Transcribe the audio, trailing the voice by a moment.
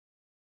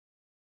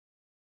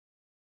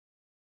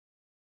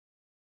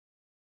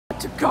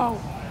to go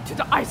to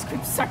the ice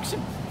cream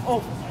section.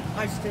 Oh,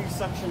 ice cream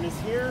section is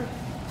here.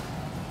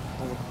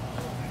 Oh,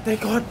 they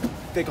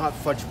got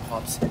fudge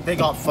pops. They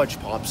got fudge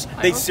pops.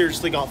 They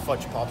seriously got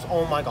fudge pops.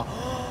 Oh my god.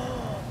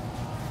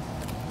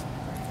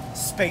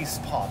 Space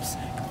pops.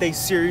 They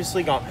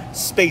seriously got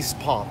space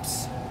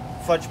pops.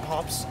 Fudge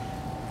pops.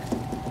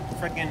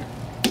 Freaking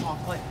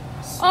chocolate.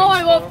 Oh,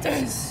 I love pops.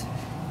 this.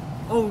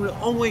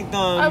 Oh wait, the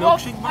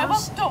milkshake I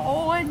bars? love the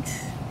orange.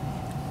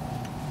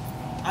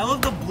 I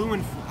love the blue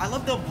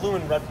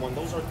and red one.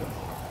 Those are good.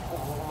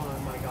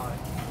 Oh my god.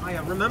 I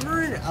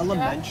remember in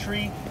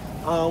elementary,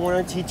 when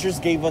our teachers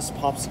gave us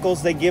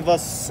popsicles, they give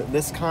us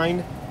this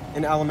kind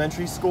in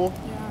elementary school.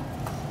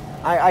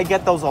 Yeah. I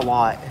get those a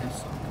lot.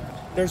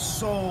 They're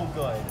so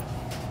good.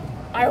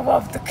 I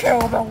love the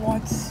caramel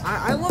ones.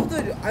 I love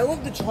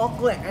the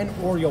chocolate and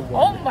Oreo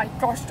Oh one. my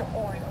gosh, the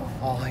Oreo.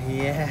 Oh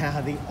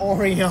yeah, the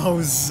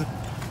Oreos.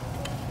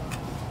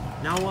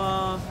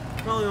 Now,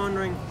 probably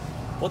wondering,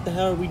 what the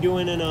hell are we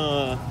doing in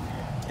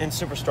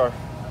Superstore?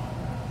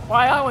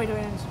 Why are we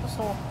doing this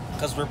before?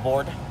 Because we're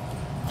bored.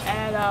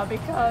 And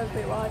because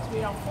we want to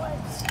be on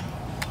flex.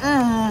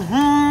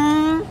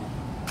 Mm-hmm.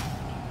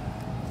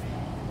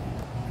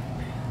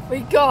 We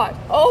got,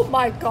 oh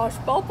my gosh,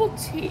 bubble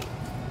tea.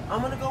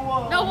 I'm gonna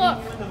go No,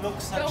 look. in the milk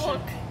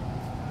section.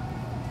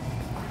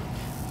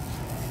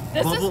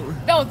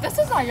 No, look. This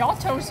is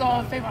Ayato's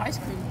favorite ice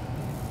cream.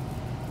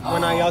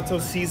 When Ayato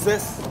sees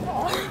this,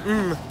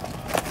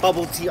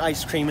 bubble tea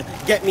ice cream.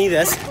 Get me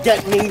this.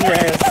 Get me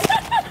this.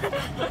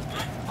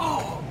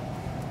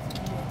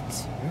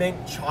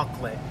 Mint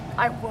chocolate.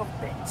 I love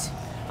it.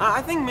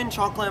 I think mint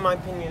chocolate, in my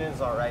opinion,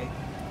 is alright.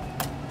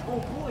 Oh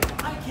boy,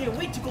 I can't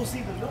wait to go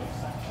see the milk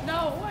section.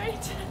 No,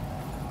 wait.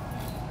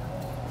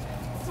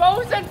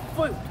 Frozen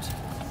fruit.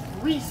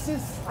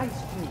 Reese's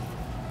ice cream.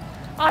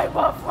 I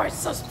love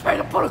Reese's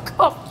peanut butter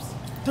cups.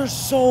 They're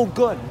so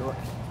good.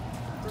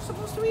 They're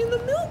supposed to be in the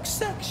milk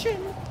section.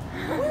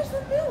 Where's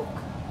the milk?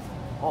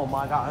 Oh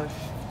my gosh.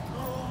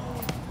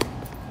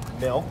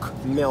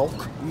 Milk,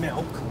 milk,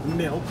 milk,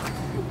 milk.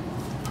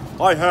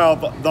 I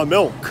have the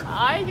milk.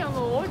 I am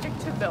allergic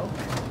to milk.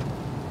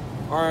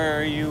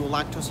 Are you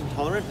lactose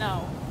intolerant?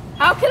 No.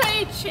 How can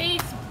I eat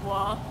cheese,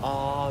 blah?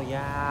 Oh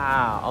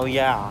yeah. Oh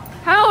yeah.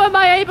 How am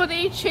I able to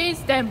eat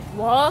cheese then,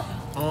 blah?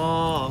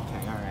 Oh,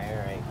 okay.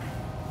 Alright.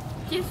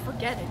 Keep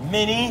forgetting.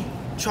 Mini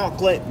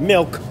chocolate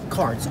milk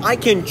carts. I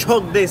can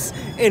chug this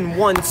in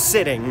one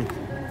sitting.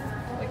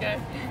 Okay.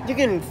 You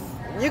can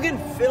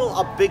fill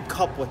a big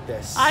cup with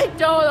this. I don't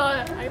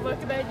know. I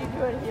recommend you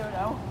do it here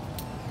now.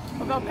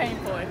 I'm not paying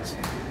for it.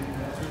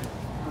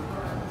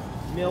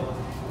 Milk.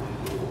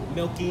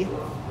 Milky.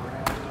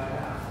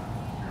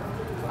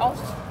 Oh,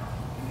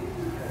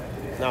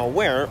 Now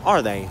where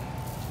are they?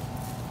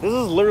 This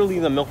is literally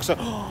the milk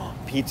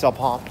pizza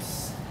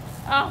pops.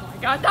 oh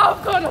my god, now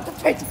I'm going up the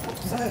pizza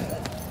pops.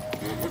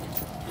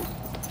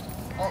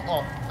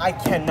 I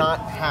cannot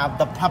have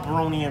the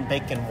pepperoni and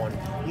bacon one.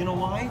 You know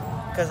why?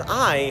 Because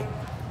I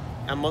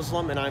am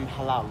Muslim and I'm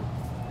halal.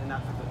 And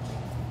that's a good thing.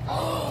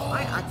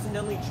 I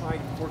accidentally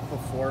tried pork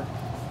before.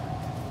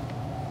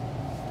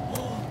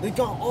 They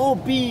got all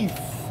beef.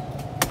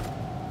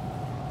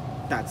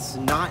 That's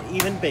not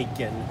even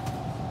bacon.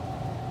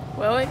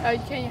 Really?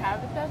 Can you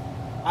have it then?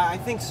 I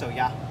think so,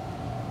 yeah.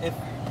 I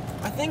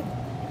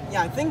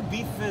think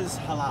beef is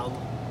halal.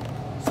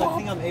 So I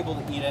think I'm able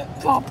to eat it.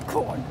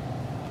 Popcorn.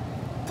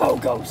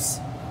 Pogos.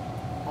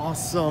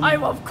 Awesome. I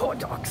love corn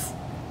dogs.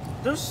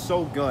 They're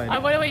so good. I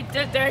want to eat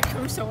Derek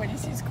Crusoe when he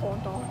sees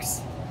corn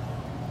dogs.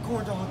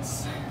 Corn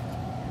dogs.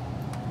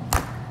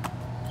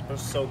 They're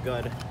so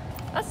good.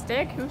 That's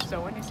Derek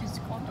Crusoe when he sees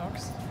corn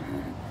dogs.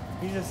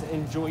 He just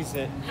enjoys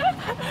it.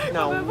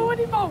 Remember when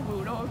he found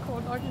Bruno a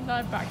corn dog in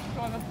that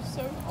Backstreet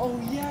episode? Oh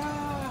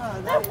yeah.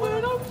 That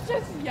Bruno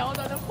just yelled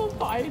at him for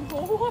buying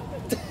more.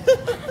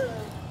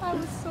 That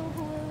was so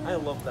hilarious. I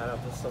love that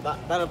episode.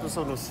 That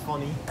episode was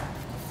funny.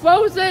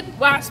 Frozen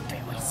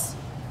raspberries.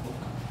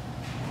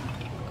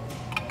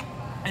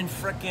 And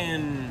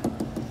frickin'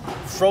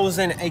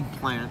 frozen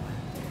eggplant.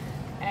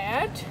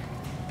 And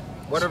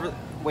Whatever.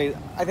 Wait,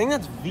 I think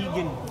that's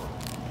vegan.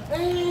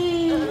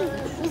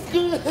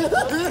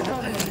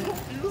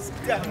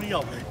 Dab me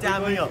up.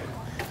 Dab me up.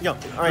 Yo, all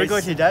right. We're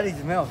going to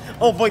daddy's milk.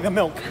 Oh boy, the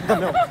milk. The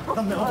milk.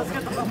 The milk.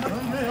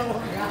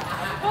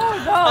 oh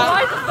no,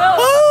 why the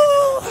milk?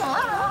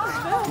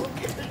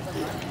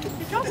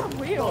 You got the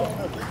wheel.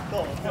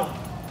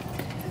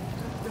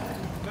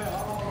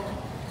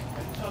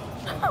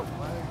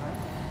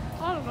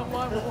 I don't know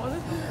why we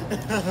wanted.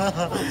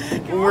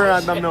 We're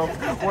at the milk.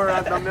 We're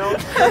at the milk.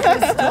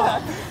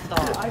 Stop.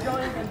 I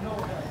don't even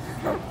know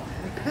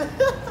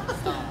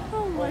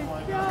Oh my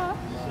god.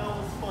 That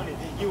was funny.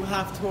 You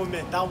have to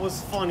admit, that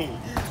was funny.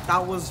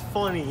 That was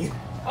funny.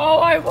 Oh,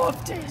 I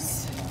love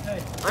this.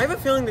 I have a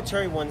feeling the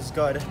cherry one's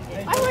good.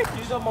 Hey, I like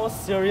do the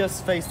most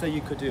serious face that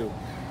you could do.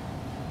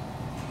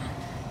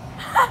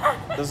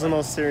 This is the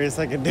most serious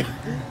I can do.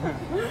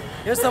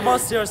 Here's the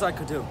most serious I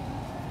could do.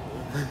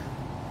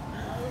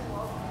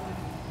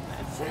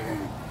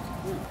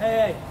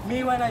 Hey,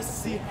 me when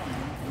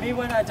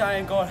I die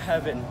and go to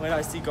heaven, when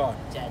I see God.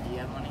 Dad, do you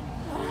have money?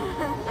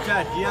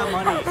 Dad, do you have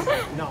money?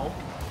 No.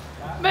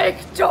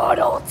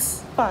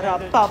 McDonald's.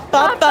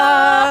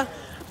 Ba-da-ba-ba-ba.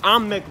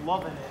 I'm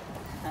McLovin' it.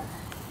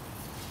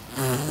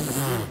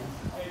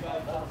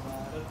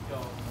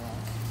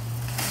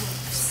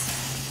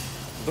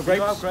 The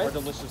grapes are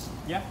delicious.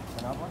 Yeah.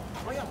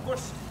 Oh yeah, of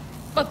course.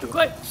 But the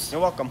grapes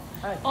You're welcome.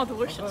 are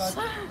delicious.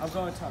 I'm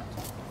going to.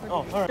 Oh,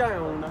 all right.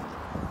 Down.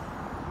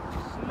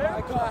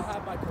 I gotta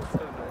have my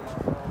coat.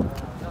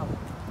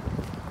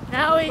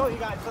 Now we Go, you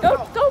guys. Let's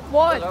go. don't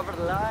want. Over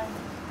the line.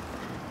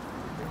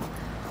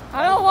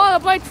 I don't want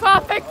to break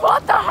traffic.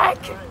 What the heck?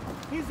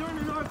 He's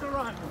running north to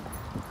run.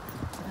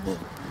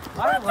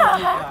 I love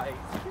you guys.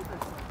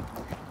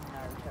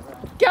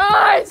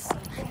 Guys!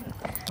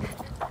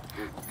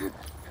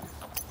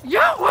 You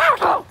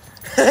weirdo!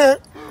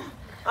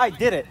 I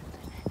did it.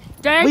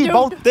 Dare We you,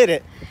 both did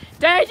it.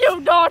 dare you,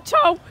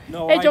 Naruto?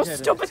 No, and I your did it.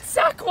 stupid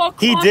Sakura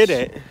He crush. did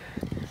it.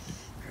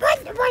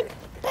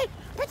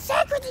 But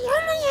Sakura's the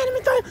only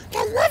anime girl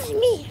that loves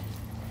me.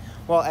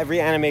 Well,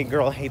 every anime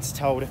girl hates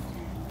Toad.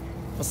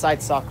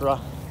 Besides Sakura.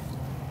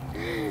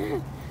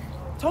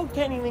 Toad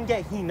can't even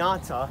get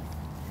Hinata.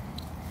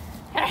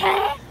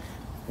 Why?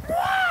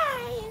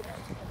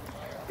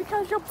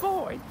 Because you're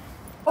bored.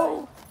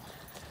 Oh,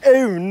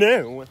 Oh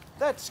no.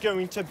 That's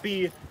going to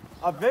be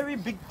a very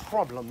big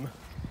problem.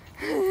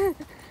 What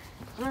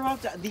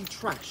about the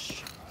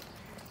trash?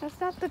 that's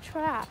not the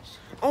trash.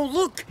 Oh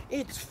look,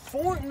 it's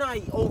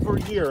Fortnite over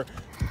here.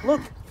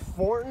 Look,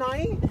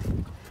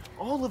 Fortnite?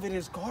 All of it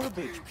is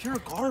garbage, pure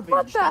garbage.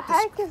 What the That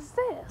heck is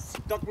this?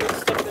 Duckman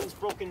Stephen's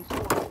broken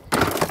toy.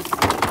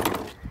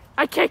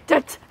 I kicked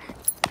it.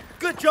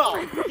 Good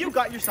job. You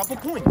got yourself a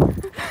point.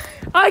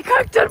 I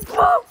kicked it,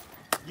 bro.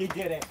 You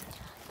did it.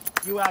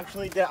 You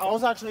actually did. I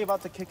was actually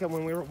about to kick him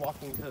when we were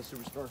walking to the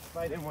superstore,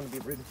 but I didn't want to be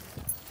rude.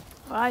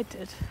 I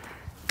did.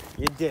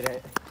 You did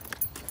it.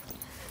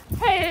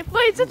 Hey,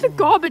 but it's in the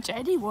garbage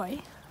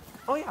anyway.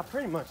 Oh yeah,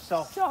 pretty much.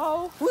 So,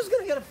 So, who's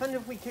gonna get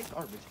offended if we kick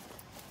garbage?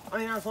 I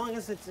mean, as long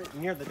as it's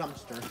near the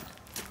dumpster.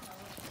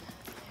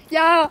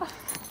 yeah.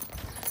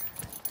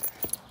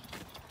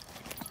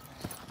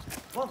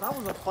 Well, that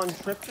was a fun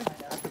trip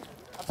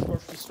at the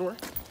grocery store.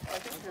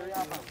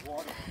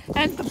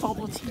 And the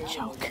bubble tea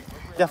joke.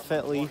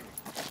 Definitely.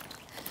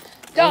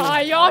 The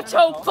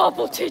Hayato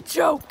bubble tea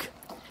joke.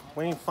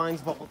 When he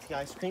finds bubble tea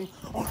ice cream.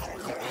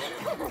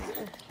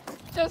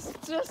 Just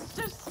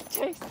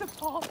takes the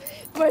ball,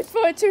 waits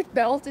for it to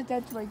melt, and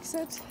then drinks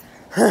it.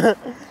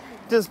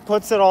 Just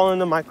puts it all in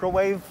the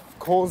microwave,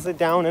 cools it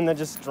down, and then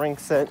just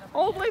drinks it.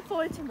 All wait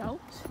for it to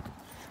melt.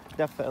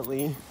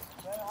 Definitely.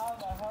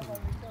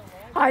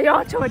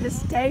 Hayato and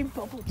his dang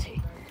bubble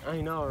tea. I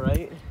know,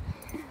 right?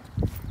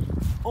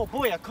 Oh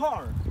boy, a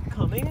car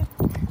coming.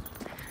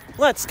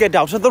 Let's get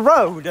out of the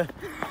road.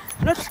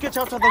 Let's get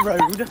out of the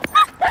road.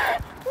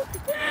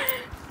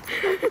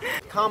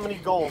 Comedy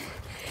gold.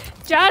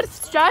 Jad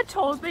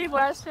told me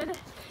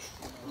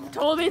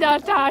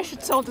that I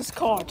should sell this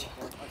card.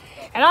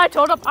 And I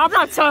told him I'm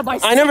not selling my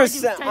I never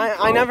second said.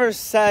 I never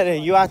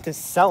said you had to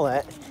sell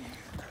it.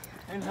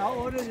 And how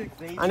old is your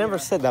baby? I never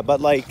said that, but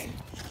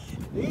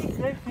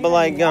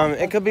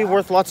it could be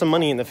worth lots of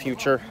money in the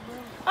future.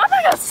 I'm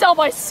not gonna sell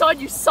my son,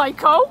 you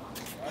psycho.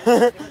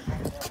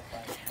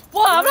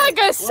 Well, I'm not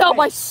gonna sell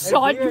my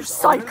son, you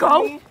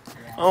psycho.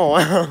 Oh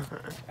wow.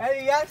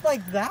 Hey, you act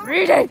like that?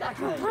 Read it.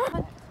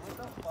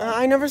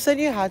 I never said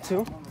you had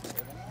to.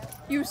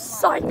 You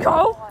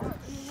psycho.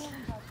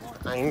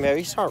 I'm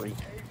very sorry.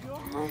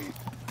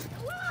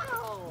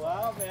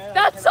 Wow, man.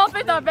 That's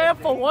something that Man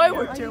for Boy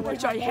would do,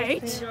 which I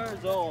hate.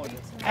 Years old.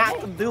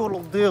 Cat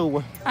doodle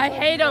do. I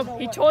hate him.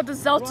 He tore the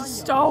Zelda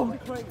stone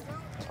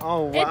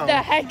Oh in the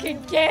wow.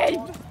 heckin'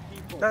 game.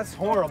 That's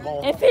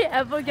horrible. If he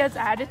ever gets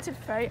added to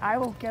Fate, I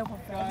will get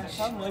revenge.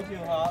 I'm with you,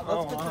 huh? Let's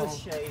Oh, get to wow. the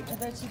shade. I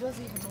bet she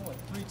doesn't even know what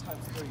 3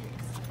 times 3 is.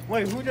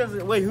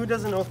 Wait, who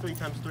doesn't know 3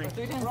 times 3?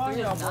 3 times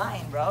 3 is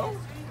 9, bro.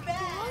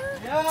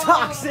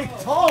 Toxic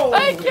Toad!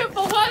 Thank you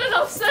for letting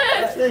us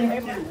in.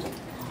 Thank you.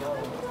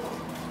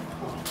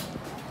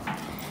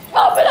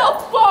 Pump it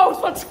up,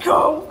 flows. Let's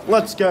go.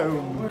 Let's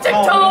go.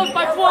 TikTok,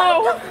 my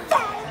flow.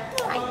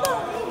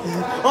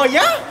 Oh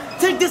yeah?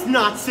 Take this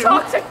Natsu.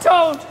 Toxic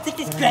Toad. Take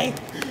this grape.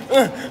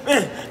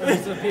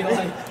 This would be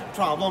like,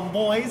 Problem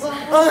boys.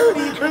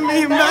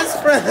 Me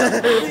best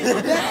friend.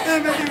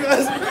 Me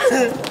best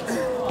friend.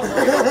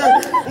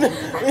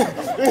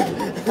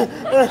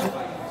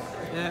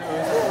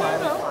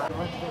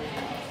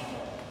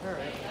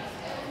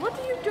 What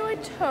are you doing,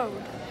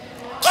 Toad?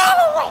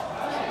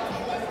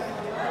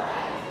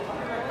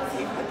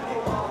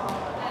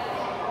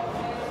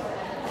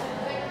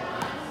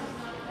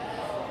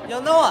 Yo,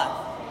 Noah.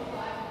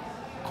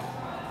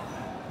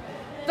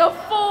 The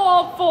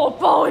 4-on-4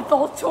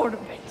 volleyball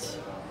tournament.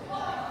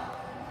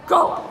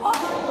 Go.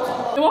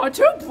 You want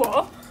to,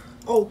 bro?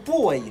 Oh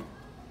boy.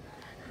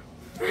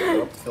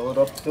 Fill it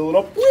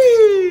up.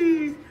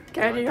 Whee!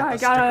 Kenny, I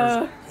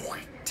gotta.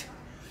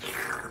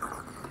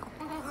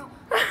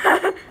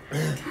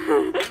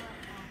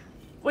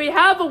 We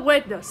have a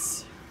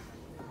witness.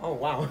 Oh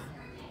wow.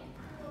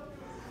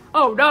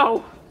 Oh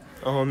no.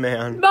 Oh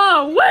man.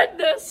 No,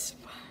 witness.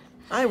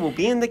 I will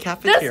be in the This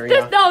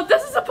cafeteria.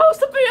 this is supposed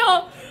to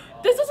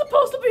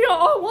be an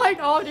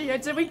online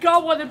audience, and we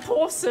got one in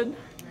person.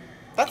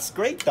 That's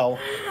great though.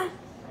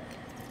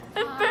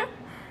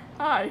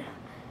 Hi.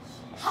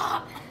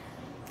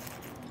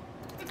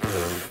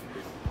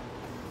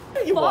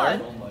 You are.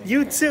 Fun.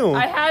 You too.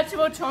 I had to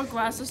return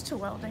glasses to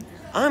welding.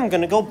 I'm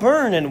gonna go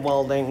burn in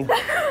welding.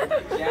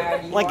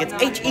 Like it's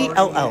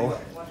H-E-L-L.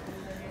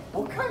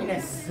 What kind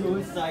of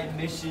suicide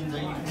missions are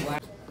you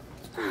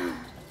planning?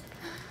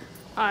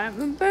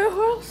 I'm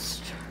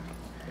embarrassed.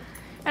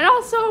 And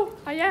also,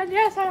 I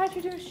had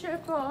to do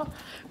ship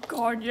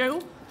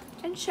Gardew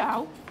and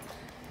Chow.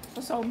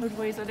 For so many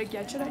ways that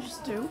again should I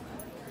just do?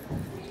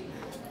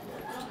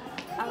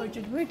 How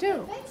did we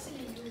do?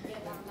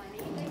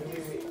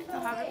 I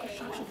have a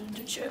construction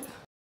internship.